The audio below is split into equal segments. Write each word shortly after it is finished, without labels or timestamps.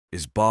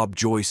Is Bob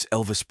Joyce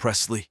Elvis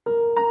Presley?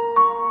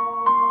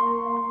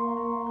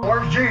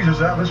 Where's Jesus,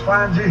 Elvis?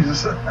 Find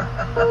Jesus. He can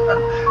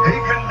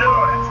do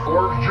it.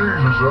 Where's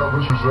Jesus,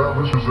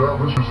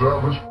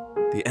 Elvis?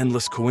 The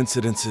endless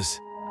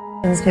coincidences.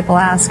 People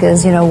ask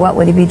is, what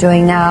would he be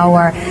doing now,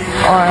 or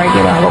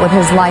what would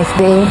his life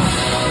be?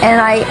 And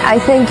I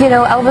think,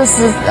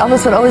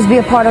 Elvis would always be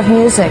a part of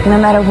music, no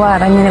matter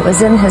what. I mean, it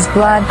was in his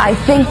blood. I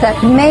think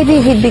that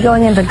maybe he'd be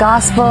going into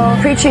gospel,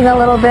 preaching a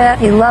little bit.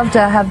 He loved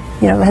to have,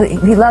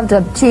 he loved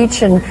to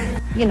teach and,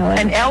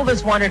 And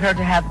Elvis wanted her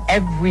to have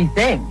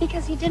everything.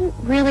 because he didn't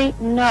really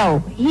know.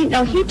 He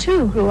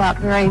too grew up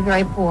very,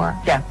 very poor.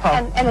 Yeah,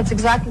 Paul. And it's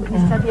exactly what he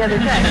said the other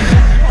day.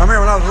 I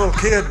remember when I was a little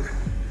kid,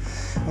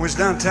 we was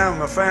downtown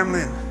with my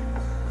family, and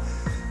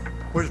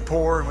we was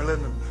poor, and we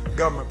lived in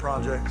government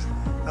projects.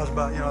 I was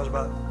about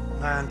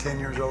 9, 10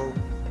 years old.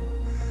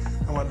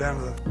 I went down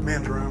to the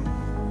men's room,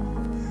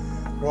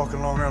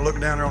 walking along there,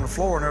 looked down there on the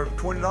floor, and there was a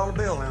 $20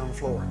 bill down on the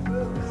floor.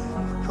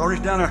 So I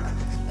reached down there.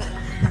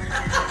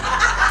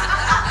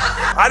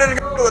 I didn't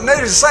go to the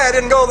needless to say, I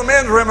didn't go to the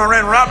men's room. I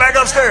ran right back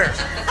upstairs.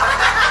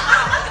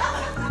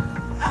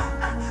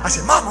 I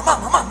said, Mama,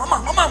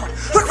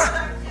 look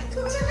right.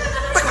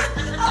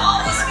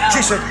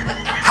 She said,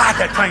 hide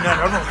that thing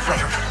under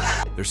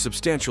there. There's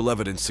substantial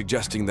evidence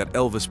suggesting that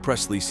Elvis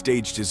Presley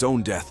staged his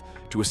own death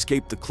to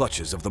escape the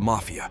clutches of the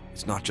mafia.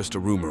 It's not just a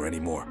rumor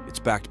anymore. It's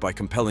backed by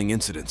compelling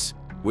incidents.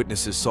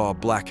 Witnesses saw a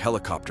black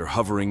helicopter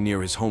hovering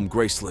near his home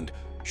Graceland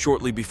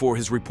shortly before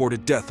his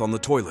reported death on the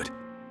toilet.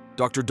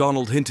 Dr.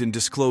 Donald Hinton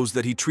disclosed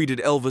that he treated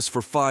Elvis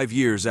for 5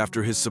 years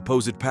after his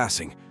supposed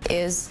passing.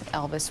 Is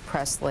Elvis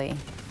Presley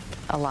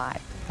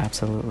alive?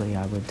 Absolutely,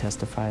 I would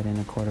testify it in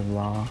a court of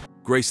law.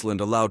 Graceland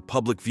allowed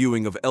public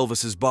viewing of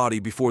Elvis's body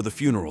before the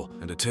funeral,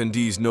 and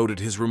attendees noted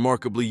his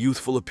remarkably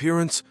youthful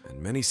appearance,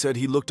 and many said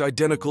he looked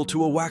identical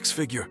to a wax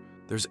figure.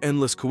 There's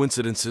endless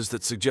coincidences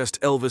that suggest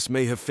Elvis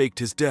may have faked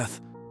his death.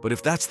 But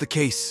if that's the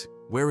case,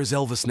 where is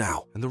Elvis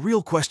now? And the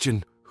real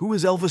question, who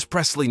is Elvis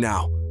Presley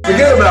now?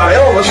 Forget about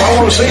Elvis, I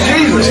want to see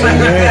Jesus.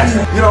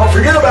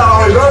 Forget about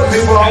all these other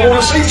people, I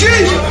want to see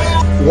Jesus.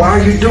 Why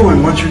are you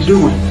doing what you're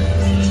doing?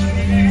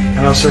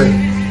 And I'll say,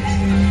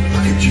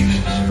 look at Jesus.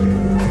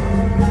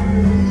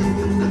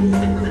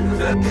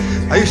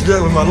 I used to do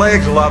it with my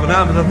legs a lot, but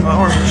now I'm up my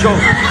arms and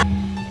shoulders.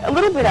 A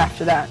little bit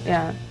after that,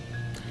 yeah.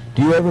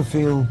 Do you ever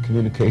feel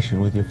communication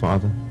with your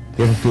father?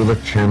 Do you ever feel a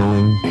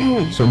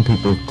channeling? Some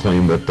people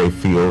claim that they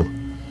feel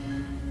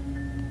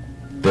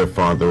their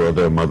father or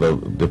their mother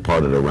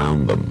departed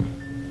around them.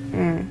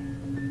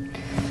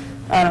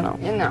 I don't know.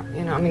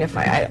 I mean, if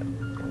I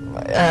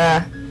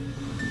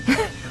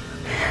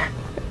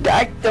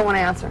don't want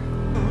to answer.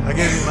 I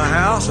gave him my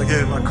house, I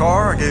gave him my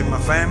car, I gave him my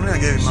family, I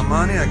gave him my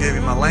money, I gave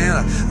him my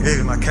land, I gave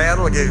him my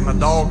cattle, I gave him my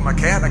dog, my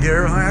cat, I gave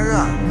everything I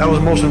got. That was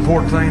the most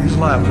important thing in his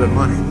life, was that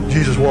money.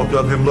 Jesus walked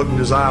up to him, looked in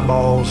his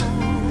eyeballs.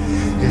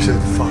 He said,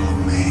 follow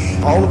me.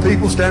 All the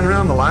people standing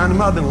around, the line of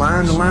them, I've been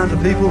lines and lines of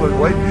people, but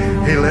wait,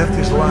 he left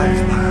his life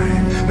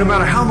behind. No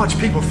matter how much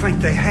people think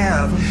they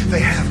have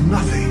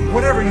nothing.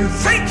 Whatever you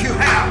think you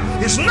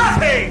have is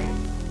nothing.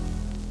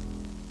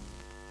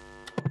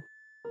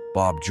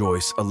 Bob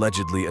Joyce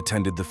allegedly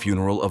attended the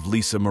funeral of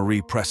Lisa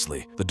Marie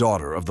Presley, the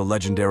daughter of the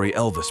legendary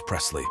Elvis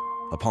Presley.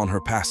 Upon her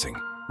passing,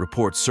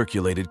 reports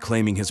circulated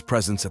claiming his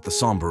presence at the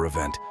somber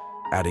event,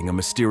 adding a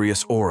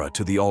mysterious aura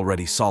to the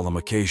already solemn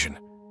occasion.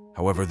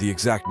 However, the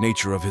exact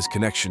nature of his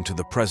connection to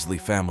the Presley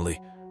family,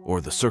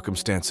 or the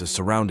circumstances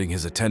surrounding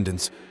his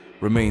attendance,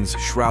 remains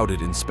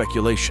shrouded in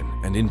speculation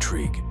and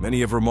intrigue.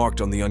 Many have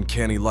remarked on the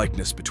uncanny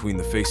likeness between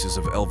the faces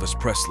of Elvis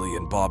Presley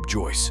and Bob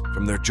Joyce.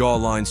 From their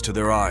jawlines to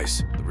their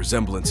eyes, the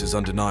resemblance is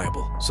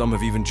undeniable. Some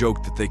have even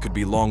joked that they could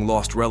be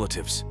long-lost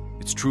relatives.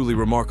 It's truly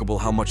remarkable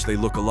how much they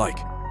look alike.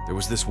 There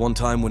was this one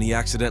time when he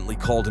accidentally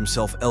called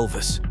himself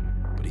Elvis,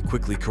 but he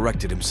quickly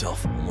corrected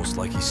himself, almost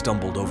like he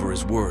stumbled over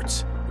his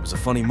words. It was a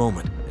funny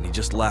moment, and he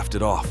just laughed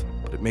it off.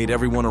 But it made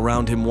everyone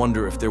around him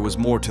wonder if there was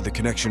more to the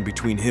connection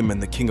between him and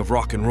the king of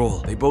rock and roll.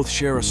 They both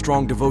share a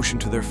strong devotion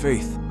to their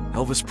faith.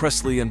 Elvis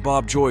Presley and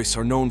Bob Joyce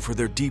are known for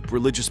their deep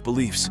religious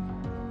beliefs,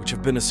 which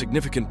have been a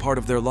significant part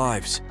of their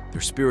lives. Their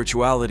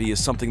spirituality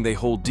is something they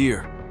hold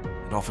dear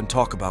and often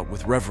talk about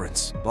with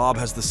reverence. Bob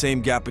has the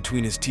same gap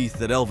between his teeth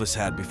that Elvis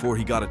had before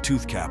he got a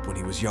tooth cap when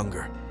he was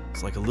younger.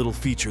 It's like a little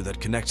feature that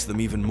connects them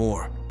even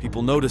more.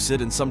 People notice it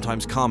and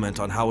sometimes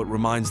comment on how it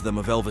reminds them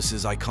of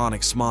Elvis's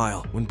iconic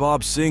smile. When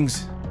Bob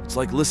sings, it's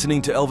like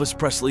listening to Elvis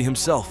Presley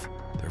himself.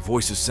 Their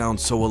voices sound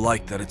so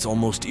alike that it's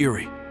almost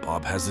eerie.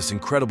 Bob has this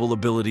incredible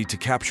ability to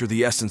capture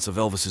the essence of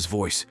Elvis's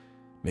voice,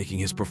 making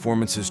his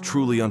performances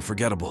truly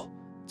unforgettable.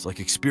 It's like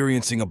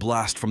experiencing a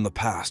blast from the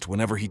past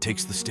whenever he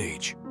takes the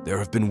stage. There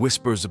have been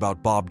whispers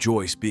about Bob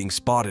Joyce being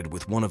spotted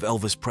with one of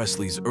Elvis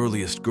Presley's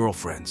earliest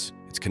girlfriends.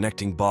 It's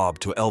connecting Bob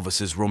to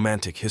Elvis's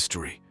romantic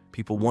history.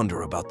 People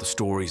wonder about the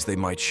stories they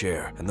might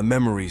share and the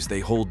memories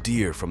they hold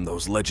dear from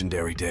those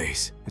legendary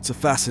days. It's a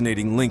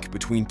fascinating link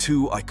between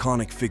two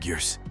iconic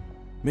figures.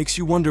 Makes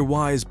you wonder,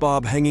 why is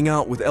Bob hanging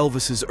out with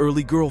Elvis's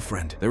early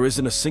girlfriend? There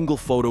isn't a single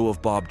photo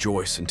of Bob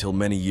Joyce until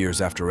many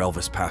years after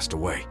Elvis passed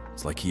away.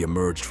 It's like he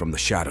emerged from the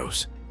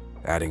shadows,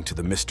 adding to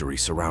the mystery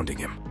surrounding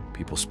him.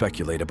 People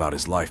speculate about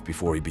his life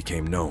before he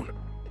became known,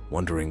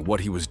 wondering what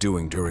he was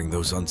doing during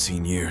those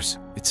unseen years.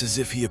 It's as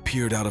if he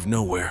appeared out of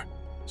nowhere,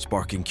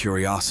 sparking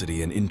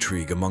curiosity and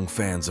intrigue among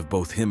fans of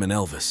both him and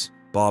Elvis.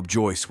 Bob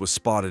Joyce was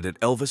spotted at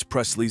Elvis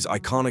Presley's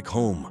iconic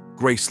home,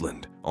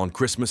 Graceland, on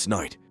Christmas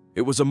night.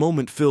 It was a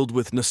moment filled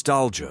with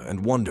nostalgia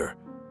and wonder,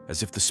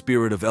 as if the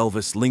spirit of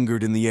Elvis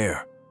lingered in the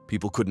air.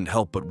 People couldn't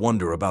help but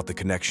wonder about the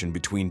connection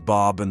between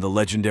Bob and the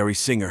legendary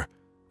singer,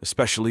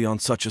 especially on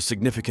such a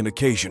significant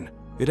occasion.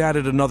 It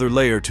added another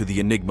layer to the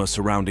enigma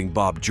surrounding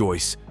Bob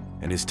Joyce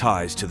and his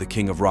ties to the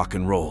king of rock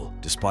and roll.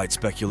 Despite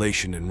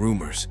speculation and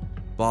rumors,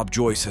 Bob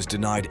Joyce has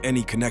denied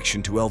any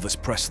connection to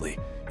Elvis Presley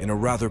in a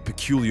rather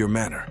peculiar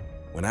manner.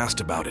 When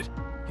asked about it,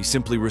 he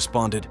simply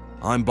responded,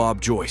 "I'm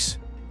Bob Joyce,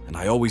 and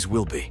I always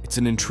will be." It's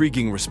an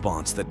intriguing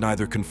response that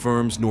neither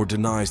confirms nor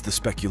denies the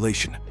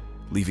speculation,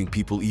 leaving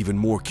people even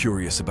more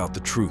curious about the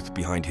truth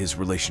behind his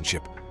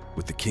relationship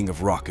with the king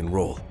of rock and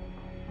roll.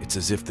 It's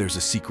as if there's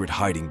a secret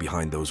hiding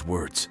behind those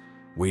words,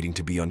 waiting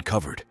to be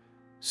uncovered.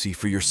 See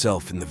for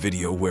yourself in the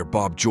video where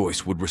Bob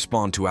Joyce would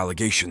respond to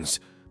allegations,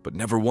 but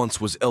never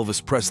once was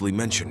Elvis Presley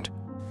mentioned.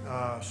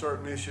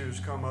 Certain issues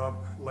come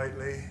up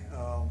lately,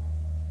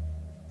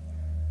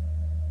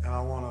 and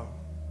I want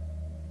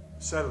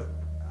to settle it.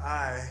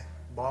 I,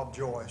 Bob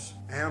Joyce,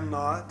 am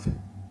not,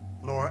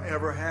 nor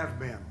ever have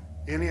been,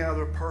 any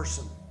other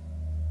person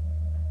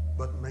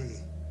but me.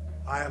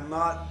 I am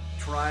not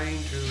trying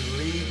to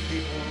lead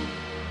people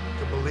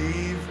to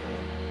believe,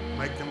 or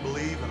make them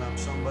believe that I'm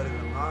somebody that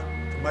I'm not,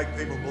 to make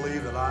people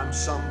believe that I'm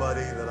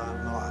somebody that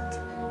I'm not.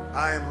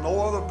 I am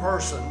no other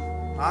person.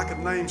 I could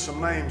name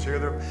some names here,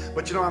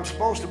 but you know, I'm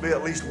supposed to be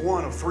at least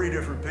one of 3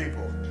 different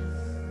people.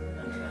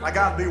 I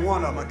got to be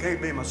one of them. I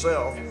can't be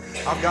myself.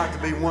 I've got to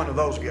be one of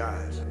those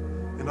guys.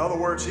 In other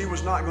words, he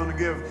was not going to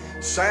give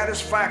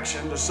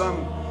satisfaction to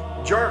some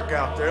jerk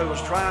out there that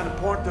was trying to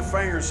point the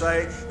finger and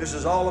say, this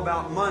is all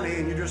about money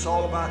and you're just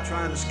all about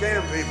trying to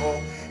scam people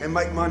and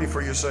make money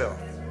for yourself.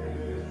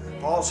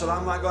 Paul said,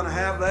 I'm not going to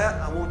have that.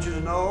 I want you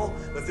to know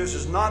that this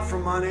is not for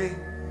money,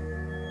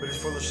 but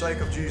it's for the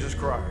sake of Jesus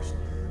Christ.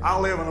 I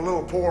live in a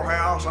little poor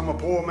house. I'm a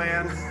poor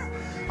man.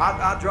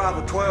 I drive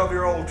a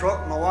 12-year-old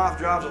truck. My wife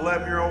drives an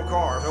 11-year-old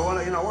car. So,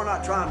 you know, we're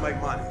not trying to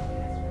make money.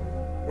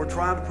 We're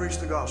trying to preach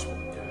the gospel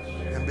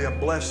and be a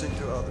blessing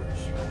to others.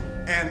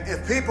 And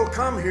if people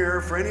come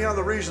here for any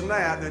other reason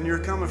then you're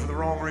coming for the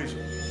wrong reason.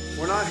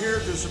 We're not here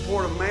to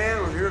support a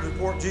man. We're here to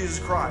support Jesus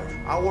Christ.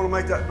 I want to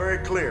make that very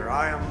clear.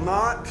 I am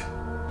not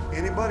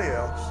anybody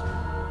else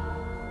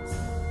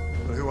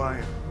but who I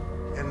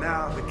am. And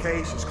now the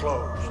case is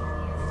closed.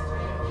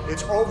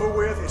 It's over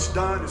with. It's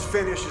done. It's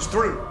finished. It's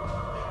through.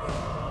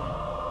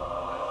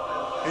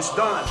 It's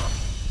done.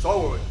 It's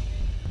over with.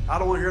 I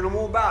don't want to hear no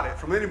more about it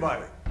from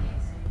anybody.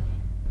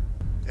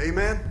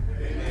 Amen?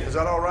 Amen. Is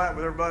that all right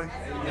with everybody?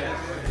 Amen.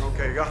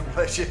 Okay, God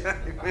bless you.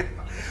 Amen.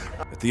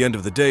 At the end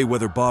of the day,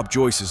 whether Bob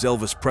Joyce is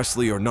Elvis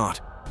Presley or not,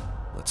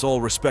 let's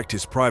all respect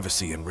his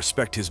privacy and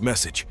respect his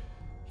message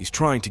he's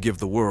trying to give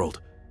the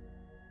world.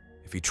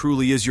 If he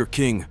truly is your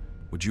king,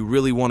 would you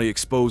really want to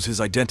expose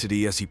his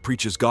identity as he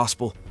preaches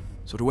gospel?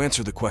 So to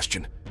answer the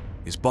question,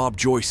 is Bob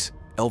Joyce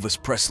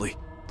Elvis Presley?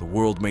 The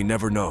world may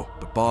never know,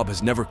 but Bob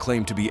has never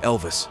claimed to be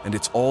Elvis, and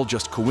it's all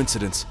just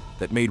coincidence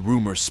that made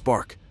rumors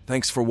spark.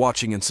 Thanks for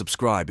watching and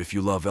subscribe if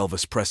you love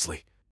Elvis Presley.